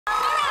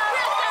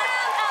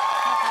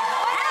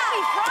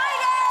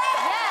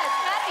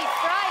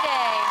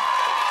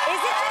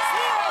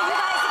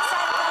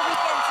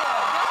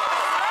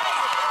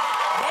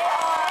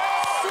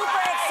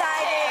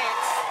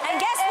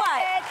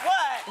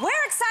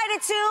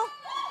excited too.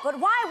 But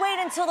why wait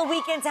until the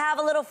weekend to have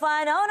a little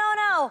fun? Oh,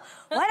 no.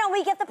 Why don't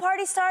we get the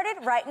party started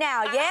right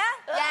now, yeah?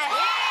 Yeah.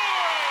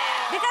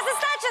 Because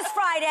it's not just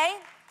Friday.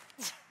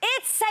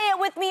 It's, say it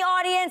with me,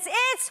 audience,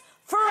 it's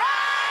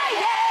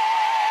Friday!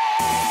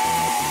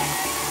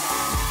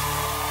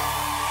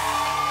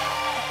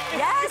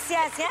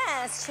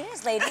 Yes.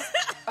 Cheers, ladies.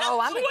 Oh,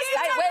 I'm excited.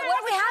 Wait,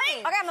 what are we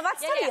having? Okay, I'm about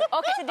to tell you.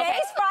 Okay,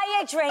 Today's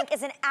Friday drink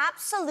is an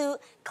absolute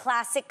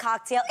classic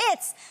cocktail.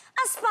 It's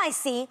a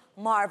spicy,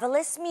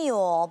 marvelous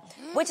mule,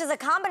 which is a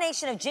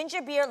combination of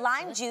ginger beer,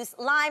 lime juice,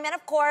 lime, and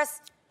of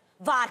course,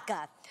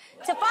 vodka.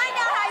 To find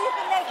out how you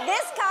can make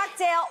this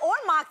cocktail or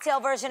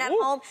mocktail version at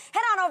home,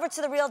 head on over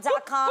to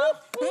thereal.com.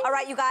 All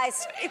right, you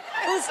guys.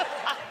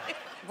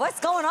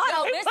 What's going on?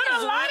 Yo, this put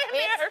is a lot in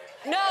there.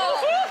 No.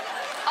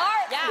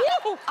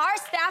 Our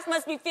staff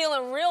must be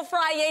feeling real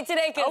Friday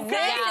today because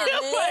this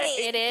is lit.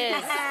 It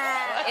is.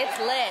 It's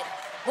lit.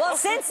 Well,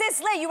 since it's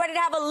lit, you ready to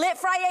have a lit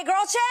Friday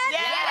girl chat? Yeah.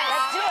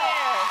 Let's do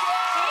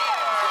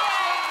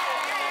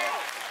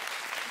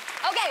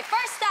it. Okay,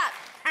 first up.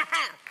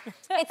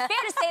 It's fair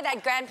to say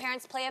that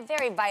grandparents play a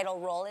very vital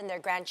role in their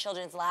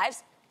grandchildren's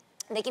lives.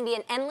 They can be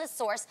an endless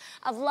source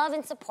of love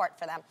and support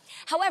for them.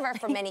 However,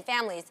 for many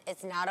families,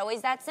 it's not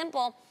always that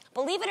simple.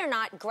 Believe it or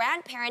not,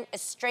 grandparent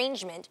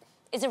estrangement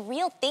is a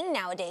real thing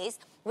nowadays,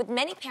 with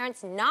many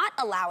parents not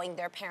allowing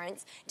their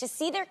parents to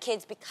see their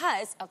kids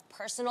because of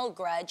personal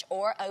grudge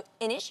or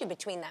an issue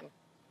between them.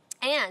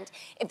 And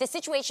if the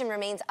situation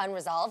remains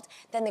unresolved,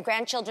 then the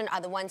grandchildren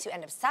are the ones who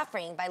end up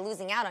suffering by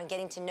losing out on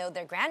getting to know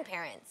their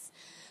grandparents.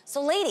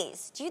 So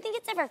ladies, do you think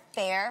it's ever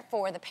fair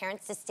for the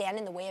parents to stand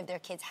in the way of their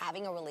kids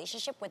having a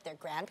relationship with their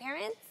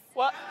grandparents?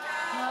 Well,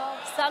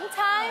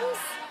 Sometimes.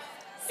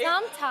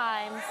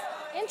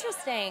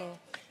 Interesting.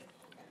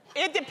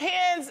 it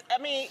depends.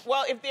 I mean,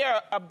 well, if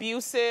they're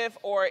abusive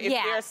or if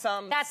there's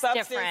some that's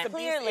substance different.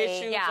 abuse Clearly,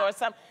 issues or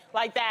something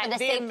like that. For the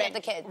then safety of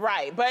the kids.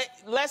 Right, but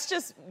let's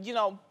just,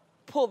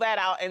 pull that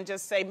out and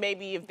just say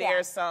maybe if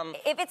there's some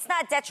If it's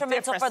not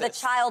detrimental for the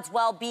differences. child's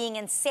well-being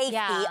and safety,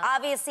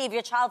 obviously if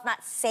your child's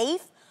not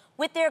safe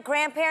with their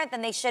grandparent,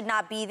 then they should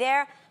not be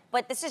there.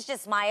 But this is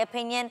just my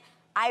opinion.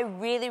 I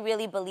really,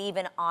 really believe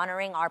in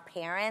honoring our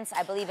parents.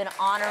 I believe in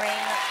honoring...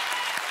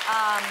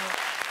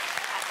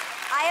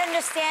 I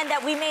understand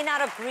that we may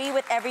not agree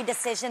with every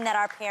decision that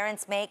our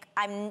parents make.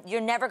 You're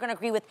never going to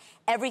agree with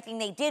everything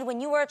they did when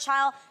you were a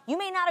child. You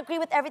may not agree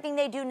with everything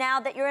they do now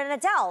that you're an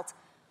adult.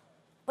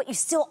 But you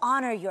still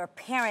honor your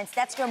parents.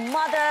 That's your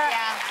mother,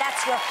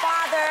 that's your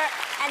father,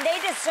 and they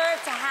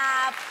deserve to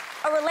have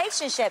a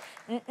relationship.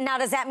 Now,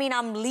 does that mean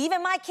I'm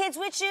leaving my kids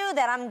with you,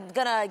 that I'm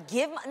gonna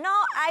give? No,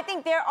 I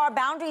think there are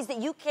boundaries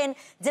that you can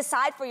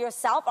decide for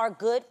yourself are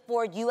good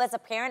for you as a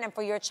parent and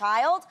for your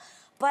child.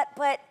 But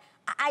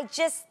I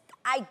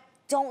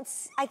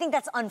think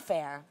that's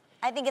unfair.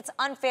 I think it's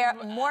unfair,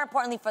 more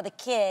importantly for the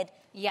kid.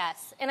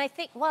 Yes, and I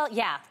think, it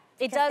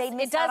They does.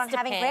 miss It does out on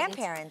depend. having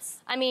grandparents.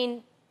 I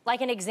mean,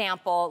 like an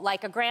example,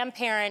 like a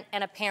grandparent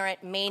and a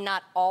parent may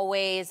not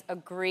always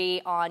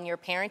agree on your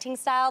parenting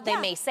style. They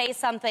may say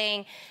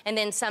something, and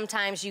then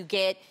sometimes you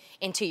get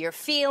into your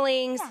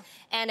feelings. Yeah.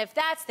 And if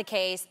that's the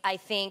case, I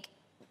think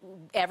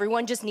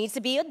everyone just needs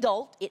to be an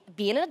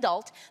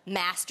adult,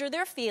 master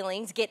their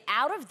feelings, get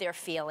out of their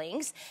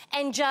feelings,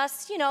 and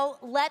just,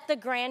 let the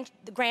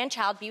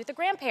grandchild be with the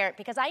grandparent.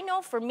 Because I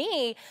know for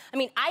me,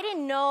 I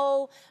didn't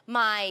know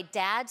my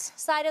dad's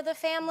side of the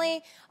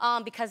family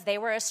because they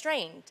were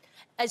estranged,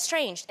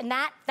 and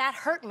that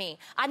hurt me.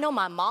 I know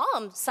my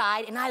mom's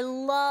side, and I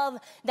love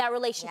that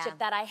relationship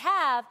that I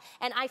have,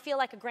 and I feel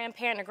like a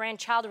grandparent and a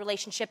grandchild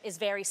relationship is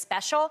very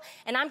special,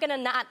 and I'm gonna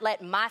not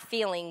let my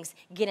feelings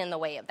get in the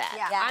way of that.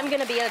 Yeah. I'm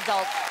gonna be an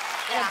adult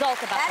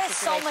about That the is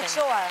so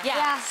situation.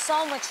 mature.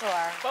 So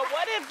mature. But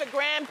what if the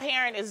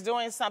grandparent is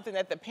doing something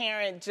that the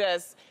parent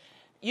just,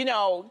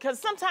 because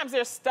sometimes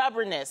there's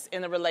stubbornness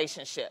in the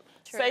relationship.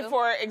 True. Say,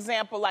 for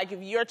example, like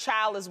if your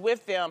child is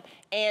with them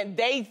and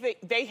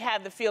they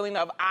have the feeling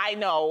of, I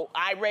know,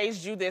 I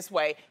raised you this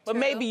way, but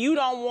maybe you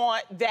don't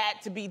want that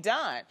to be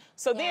done.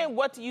 So then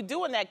what do you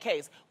do in that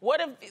case?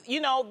 What if,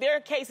 there are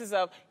cases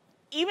of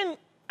even...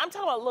 I'm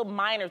talking about little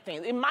minor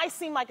things. It might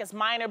seem like it's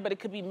minor, but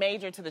it could be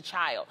major to the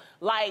child.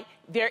 Like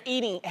their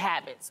eating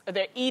habits, or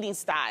their eating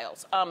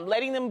styles,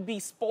 letting them be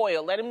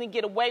spoiled, letting them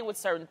get away with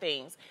certain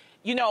things.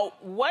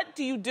 What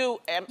do you do?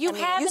 You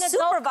have an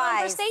adult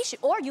conversation,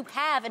 or you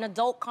have an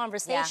adult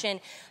conversation.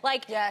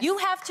 Like, you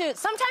have to,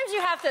 sometimes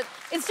you have to,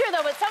 it's true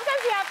though, but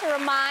sometimes you have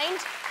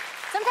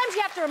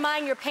to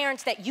remind your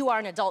parents that you are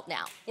an adult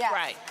now.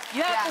 Right.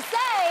 You have to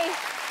say,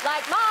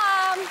 like,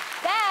 Mom,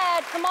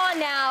 Dad, come on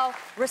now,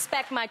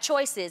 respect my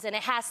choices. And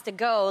it has to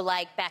go,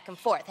 like, back and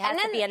forth. It has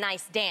to be a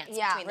nice dance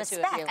between the two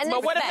of you.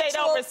 But what if they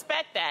don't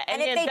respect that?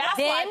 And then that's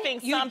why I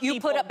think some people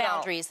you put up don't.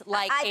 boundaries,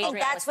 like I think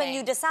Adrienne that's was when saying.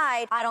 you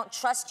decide, I don't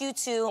trust you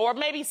to... Or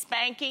maybe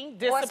spanking,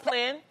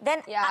 discipline.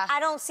 Then I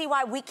don't see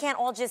why we can't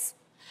all just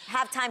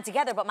have time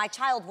together, but my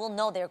child will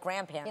know their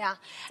grandparent. Yeah.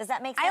 Does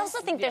that make sense? I also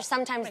think there's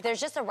sometimes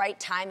there's just a right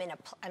time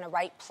and a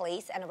right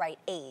place and a right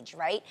age,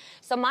 right?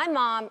 So my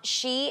mom,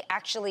 she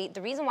actually,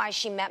 the reason why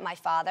she met my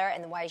father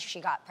and why she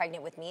got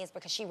pregnant with me is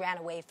because she ran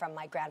away from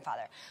my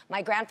grandfather.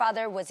 My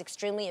grandfather was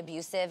extremely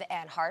abusive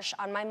and harsh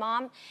on my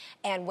mom,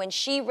 and when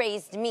she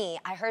raised me,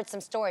 I heard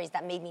some stories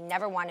that made me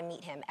never want to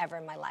meet him ever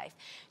in my life.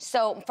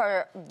 So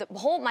for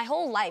my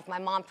whole life, my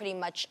mom pretty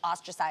much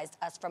ostracized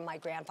us from my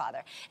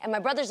grandfather. And my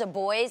brothers are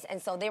boys,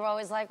 and so they were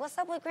always like, what's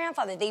up with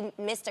grandfather? They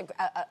missed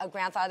a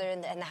grandfather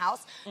in the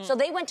house. So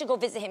they went to go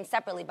visit him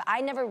separately, but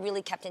I never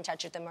really kept in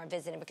touch with him or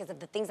visited him because of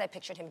the things I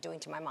pictured him doing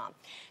to my mom.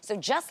 So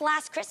just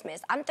last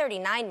Christmas, I'm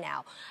 39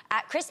 now,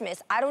 at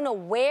Christmas, I don't know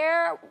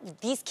where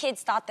these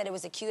kids thought that it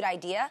was a cute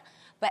idea,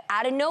 but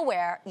out of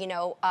nowhere, you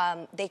know,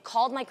 they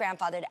called my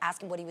grandfather to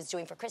ask him what he was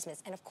doing for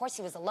Christmas. And of course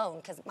he was alone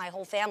because my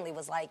whole family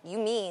was like, you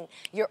mean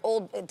you're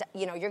old,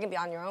 you know, you're gonna be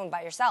on your own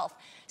by yourself.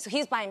 So he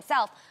was by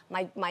himself.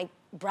 My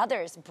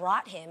brothers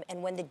brought him,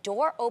 and when the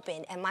door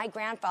opened and my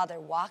grandfather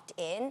walked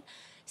in,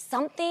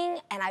 something,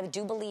 and I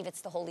do believe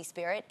it's the Holy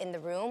Spirit in the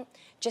room,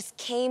 just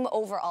came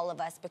over all of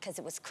us because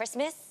it was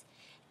Christmas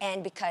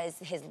and because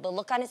the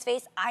look on his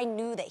face, I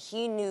knew that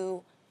he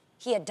knew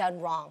he had done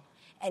wrong.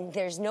 And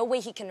there's no way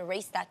he can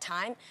erase that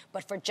time,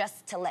 but for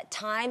just to let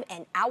time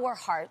and our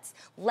hearts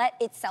let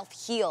itself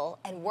heal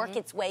and work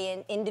its way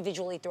in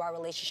individually through our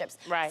relationships.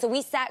 Right. So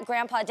we sat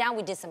Grandpa down,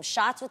 we did some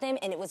shots with him,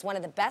 and it was one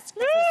of the best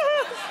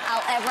Christmases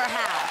I'll ever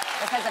have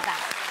because of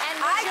that. And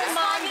was your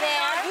mom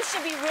there? You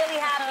should be really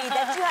happy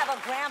that you have a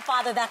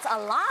grandfather that's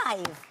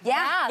alive.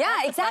 Yeah,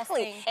 that's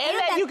exactly. the best thing. And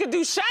that you could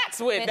do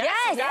shots with.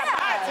 Yes,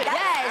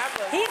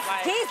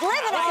 he's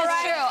living all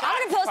right. True.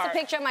 I'm gonna post a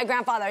picture of my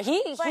grandfather. He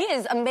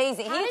is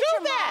amazing. How did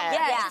your mom? Yeah.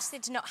 I'm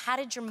interested to know, how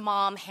did your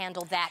mom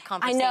handle that I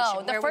conversation?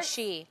 know. Where was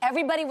she?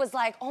 Everybody was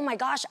like, oh my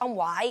gosh, I'm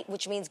white,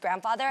 which means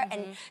grandfather.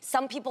 And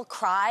some people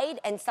cried,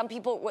 and some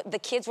people, the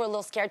kids were a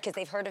little scared because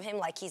they've heard of him,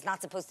 like he's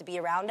not supposed to be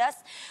around us.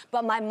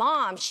 But my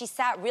mom, she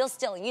sat real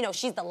still. You know,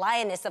 she's the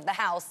lioness of the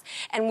house.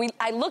 And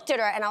I looked at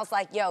her and I was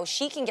like, yo,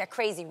 she can get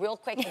crazy real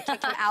quick and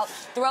kick him out,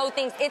 throw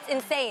things. It's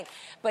insane.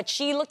 But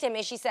she looked at me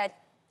and she said,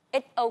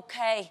 it's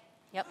okay.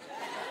 Yep.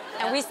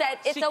 And we said,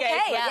 it's She okay. gave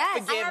her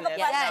Yes. I have a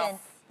forgiveness. question.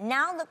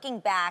 Now looking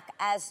back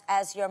as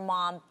your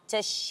mom,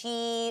 does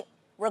she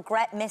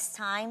regret missed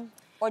time?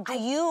 Or do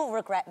you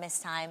regret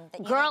missed time?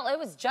 That you Girl, it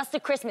was just a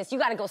Christmas. You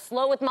gotta go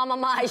slow with Mama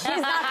Mai. She's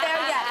not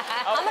there yet.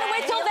 I'm gonna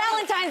wait till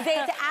Valentine's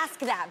Day to ask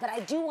that. But I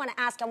do wanna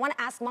ask, I wanna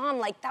ask Mom,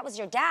 like, that was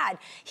your dad.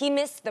 He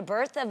missed the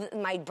birth of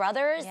my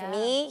brothers,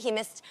 me. He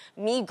missed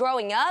me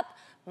growing up.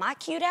 My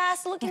cute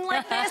ass looking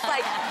like this.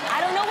 Like,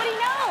 I don't know what he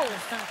knows.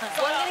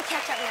 So I'm gonna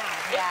catch up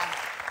now. Yeah.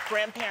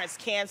 Grandparents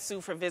can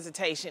sue for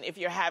visitation if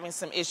you're having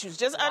some issues.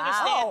 Just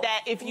understand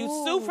that if you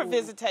sue for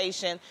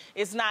visitation,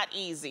 it's not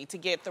easy to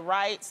get the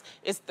rights.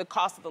 It's the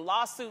cost of the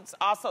lawsuits,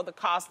 also the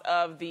cost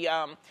of the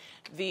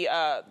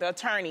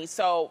attorney.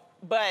 So,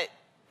 but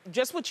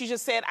just what you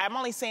just said, I'm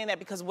only saying that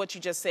because of what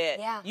you just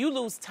said. Yeah. You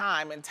lose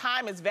time, and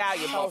time is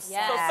valuable.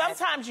 Yes. So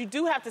sometimes you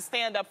do have to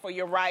stand up for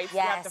your rights. You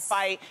have to Yes.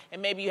 fight,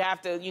 and maybe you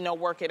have to, you know,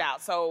 work it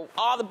out. So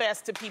all the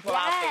best to people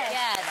out there.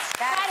 Yes.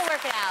 Try to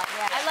work it out.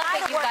 I love Try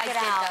that to you work guys it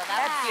did, out. though. That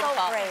That's was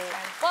beautiful. so great.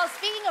 Well,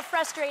 speaking of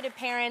frustrated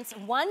parents,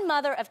 one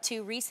mother of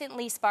two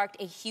recently sparked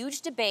a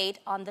huge debate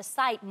on the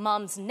site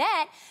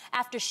Mumsnet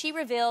after she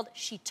revealed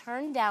she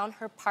turned down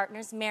her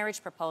partner's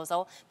marriage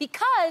proposal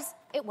because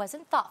it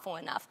wasn't thoughtful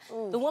enough.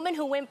 The woman,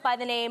 who went by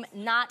the name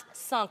Not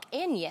Sunk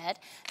In Yet,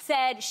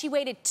 said she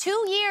waited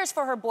 2 years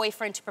for her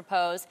boyfriend to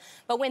propose,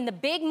 but when the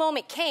big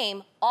moment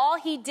came, all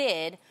he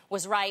did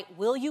was write,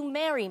 "Will you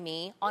marry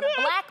me?" on a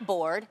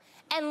blackboard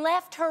and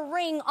left her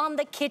ring on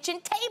the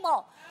kitchen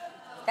table.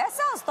 That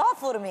sounds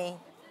thoughtful to me.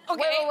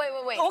 Okay.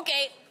 Wait.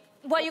 Okay.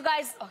 Well, you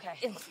guys.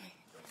 Okay.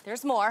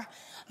 There's more.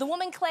 The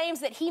woman claims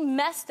that he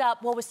messed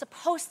up what was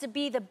supposed to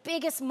be the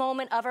biggest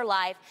moment of her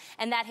life,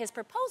 and that his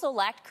proposal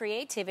lacked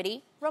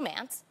creativity,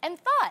 romance, and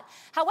thought.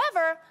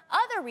 However,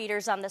 other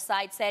readers on the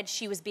site said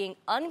she was being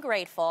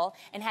ungrateful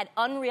and had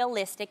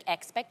unrealistic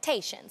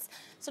expectations.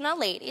 So now,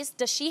 ladies,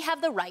 does she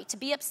have the right to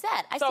be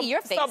upset? I see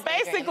your face. So Adrian.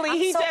 basically, I'm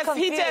he so just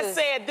confused.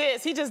 said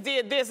this. He just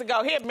did this and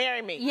go, here,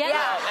 marry me. Yeah. Kind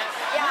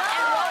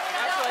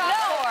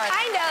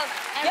of.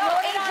 Yo,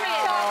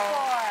 Adrian.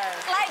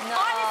 Like,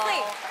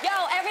 honestly,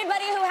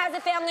 everybody who has a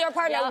family or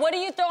partner, what do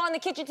you throw on the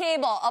kitchen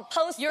table? A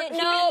Post-it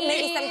note,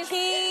 maybe some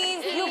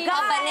keys, You a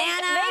guys,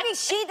 banana. maybe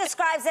she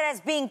describes it as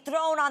being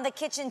thrown on the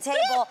kitchen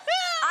table.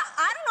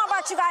 I don't know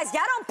about you guys.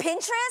 Y'all don't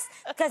Pinterest?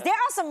 Because there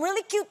are some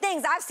really cute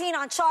things I've seen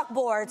on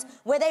chalkboards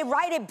where they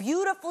write it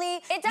beautifully.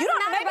 It doesn't you don't,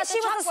 matter maybe about she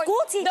the was a chalkboard.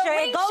 school teacher. The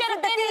ring It goes should have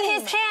with the been in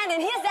theme. his hand,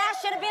 and his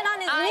ass should have been on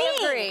his knee. I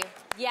agree.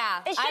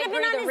 Yeah, It should I have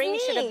been agree. on The his ring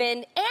should have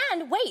knee. been.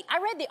 And wait, I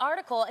read the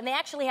article, and they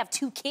actually have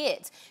 2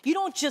 kids. You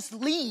don't just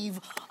leave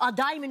a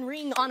diamond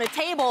ring on a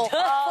table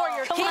for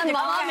your come kid on, to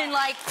Mom. come and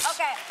like.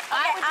 Okay,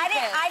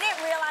 I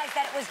didn't realize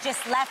that it was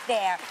just left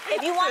there.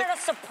 If you wanted to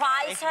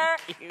surprise her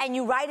and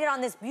you write it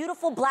on this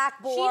beautiful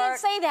blackboard. She didn't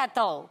say that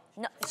though.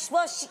 No,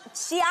 well,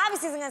 she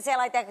obviously isn't gonna say it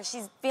like that because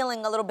she's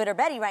feeling a little bitter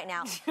Betty right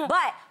now.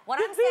 But what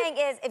I'm saying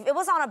is, if it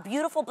was on a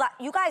beautiful black,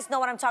 you guys know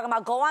what I'm talking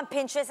about. Go on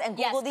Pinterest and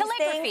Google these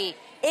calligraphy. things.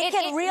 It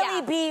can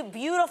really be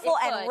beautiful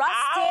and rustic.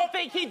 I don't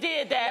think he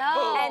did that,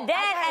 boo.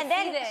 And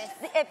then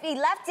if he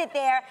left it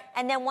there,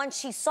 and then once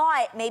she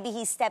saw it, maybe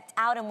he stepped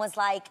out and was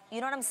like, you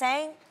know what I'm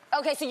saying?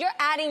 Okay, so you're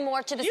adding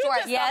more to the story.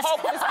 You just a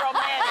hopeless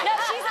romantic. No,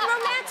 she's a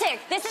romantic.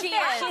 This is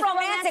fair. She's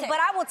romantic, but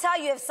I will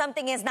tell you if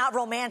something is not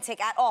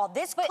romantic at all.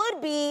 This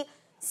could be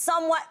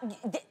somewhat.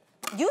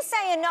 You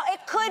saying no? It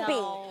could be.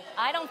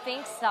 I don't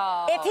think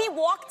so. If he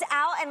walked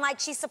out and like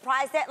she's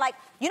surprised that, like,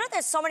 you know,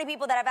 there's so many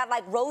people that have had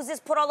like roses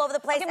put all over the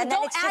place, and then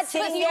it's just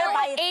sitting there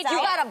by itself.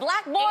 You got a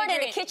blackboard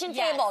and a kitchen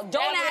table.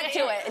 Don't add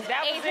to it.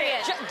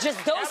 Adrian.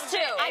 Just those two.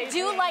 I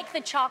do like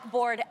the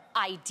chalkboard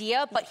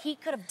idea, but he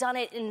could have done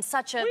it in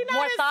such a We not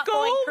more in thoughtful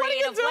school. and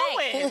creative What are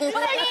way. you doing?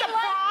 But I Like the mean,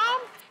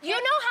 prom? you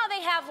know how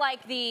they have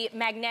like the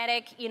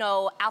magnetic, you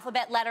know,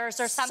 alphabet letters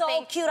or something?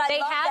 So cute, I they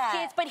love have that.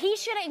 kids, but he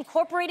should have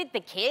incorporated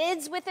the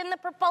kids within the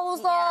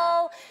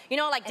proposal. You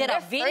know, like did a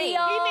they're free.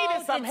 video. He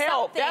needed some did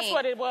help. something. That's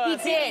what it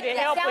was. He He did. needed It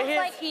help with sounds his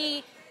like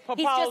he's just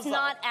proposal.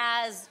 not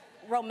as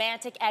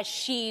romantic as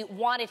she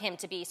wanted him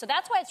to be. So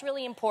that's why it's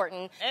really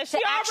important. And she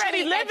to already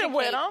actually living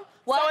with educate. him,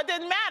 What? so it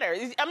didn't matter.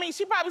 I mean,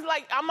 she probably was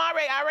like, I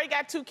already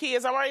got 2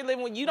 kids. I'm already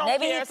living with you. Don't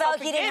Maybe care. he felt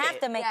so he didn't forget have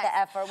to it. make the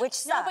effort, which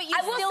sucks. No, but you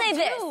I will still say do.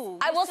 this. You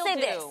I will still say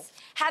do. this.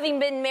 Having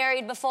been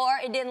married before,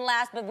 it didn't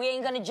last, but we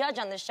ain't gonna judge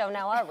on this show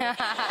now, are we?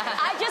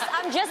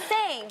 I'm just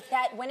saying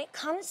that when it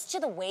comes to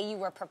the way you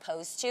were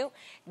proposed to,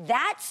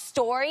 that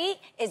story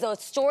is a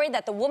story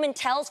that the woman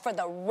tells for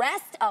the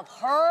rest of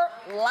her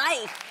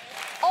life.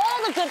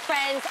 All the good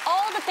friends,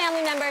 all the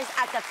family members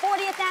at the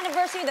 40th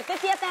anniversary, the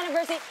 50th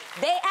anniversary,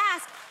 they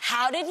ask,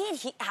 how did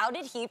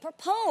he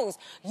propose?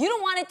 You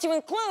don't want it to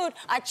include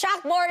a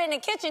chalkboard and a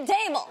kitchen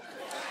table.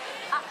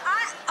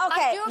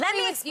 Okay, I do let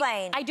agree me with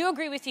explain. I do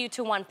agree with you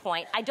to one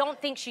point. I don't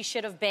think she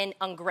should have been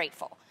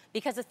ungrateful.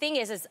 Because the thing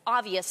is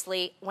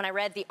obviously, when I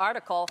read the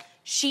article,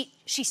 she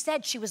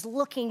said she was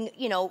looking,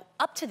 you know,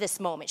 up to this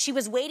moment. She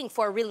was waiting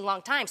for a really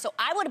long time. So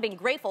I would have been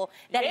grateful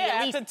that he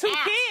at least after 2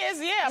 asked. kids,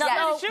 No,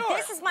 I'm pretty sure.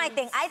 this is my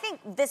thing. I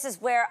think this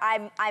is where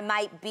I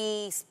might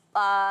be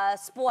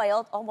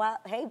spoiled. Oh, well,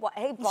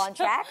 hey, Blonde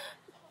Track.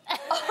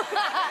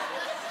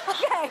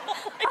 Okay,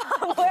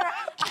 where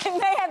I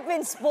may have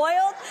been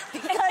spoiled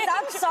because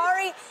I'm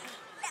sorry.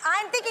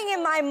 I'm thinking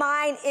in my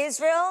mind,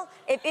 Israel,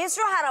 if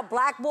Israel had a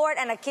blackboard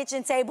and a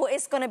kitchen table,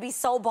 it's gonna be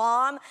so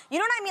bomb. You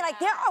know what I mean? Like,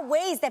 there are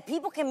ways that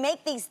people can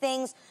make these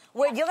things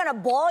where you're gonna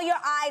bawl your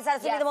eyes out.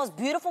 It's gonna be the most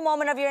beautiful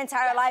moment of your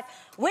entire life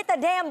with a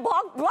damn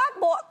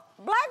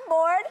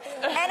blackboard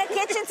and a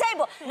kitchen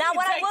table. Now,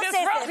 what I will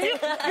say is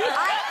this.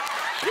 I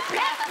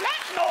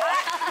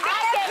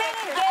have been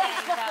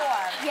engaged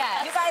before.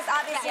 Yes. You guys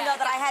obviously know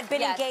that I had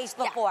been Yes. engaged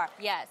before.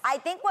 Yes. I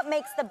think what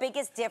makes the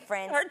biggest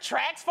difference... Her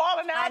tracks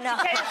falling out. I know.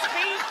 She can't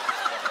speak.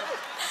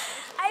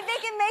 I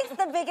think it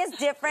makes the biggest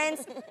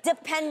difference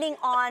depending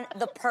on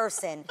the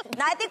person.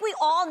 Now, I think we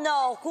all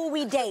know who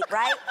we date,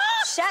 right?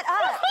 Shut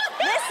up.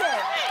 Listen.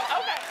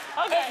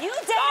 Okay. If you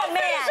date a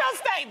man... Finish your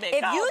statement.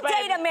 If Go, you baby.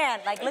 date a man...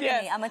 Like, look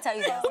at me. Yes. I'm going to tell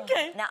you this.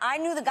 Okay. Now, I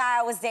knew the guy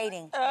I was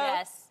dating.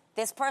 Yes.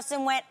 This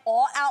person went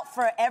all out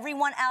for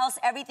everyone else,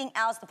 everything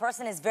else. The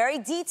person is very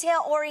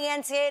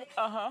detail-oriented,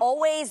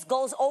 always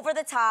goes over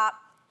the top.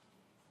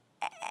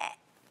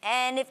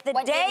 And if the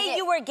day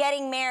you were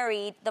getting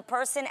married, the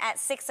person at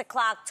 6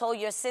 o'clock told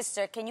your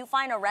sister, can you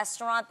find a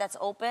restaurant that's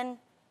open?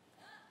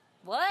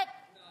 What?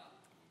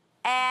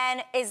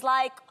 And is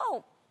like,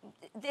 oh,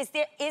 is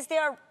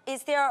there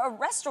a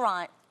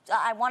restaurant?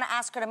 I want to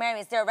ask her to marry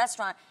me. Is there a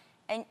restaurant?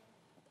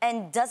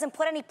 And doesn't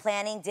put any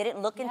planning,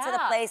 didn't look into the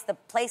place. The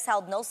place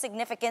held no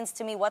significance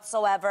to me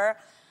whatsoever.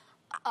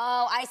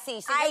 Oh, I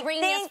see. So you're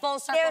bringing us full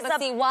circle there's to a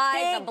see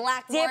why the big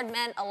blackboard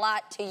meant a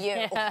lot to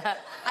you.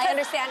 I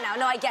understand now.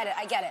 No, I get it.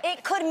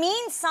 It could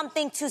mean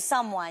something to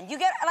someone. You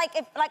get,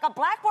 like a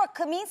blackboard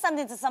could mean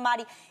something to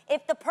somebody.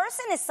 If the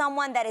person is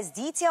someone that is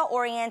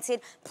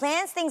detail-oriented,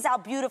 plans things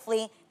out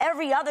beautifully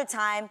every other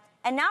time,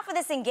 and now for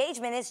this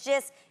engagement, it's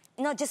just...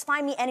 No, just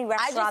find me any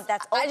restaurant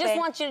that's open. I just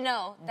want you to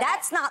know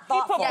that's not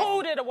thoughtful. He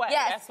poo-pooed it away.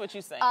 Yes. That's what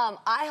you're saying.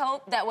 I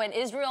hope that when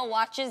Israel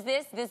watches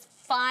this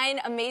fine,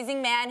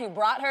 amazing man who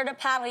brought her to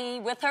Paris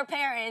with her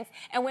parents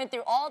and went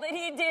through all that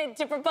he did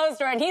to propose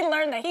to her, and he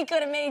learned that he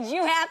could have made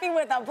you happy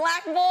with a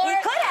blackboard. He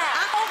could have.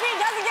 I hope he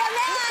doesn't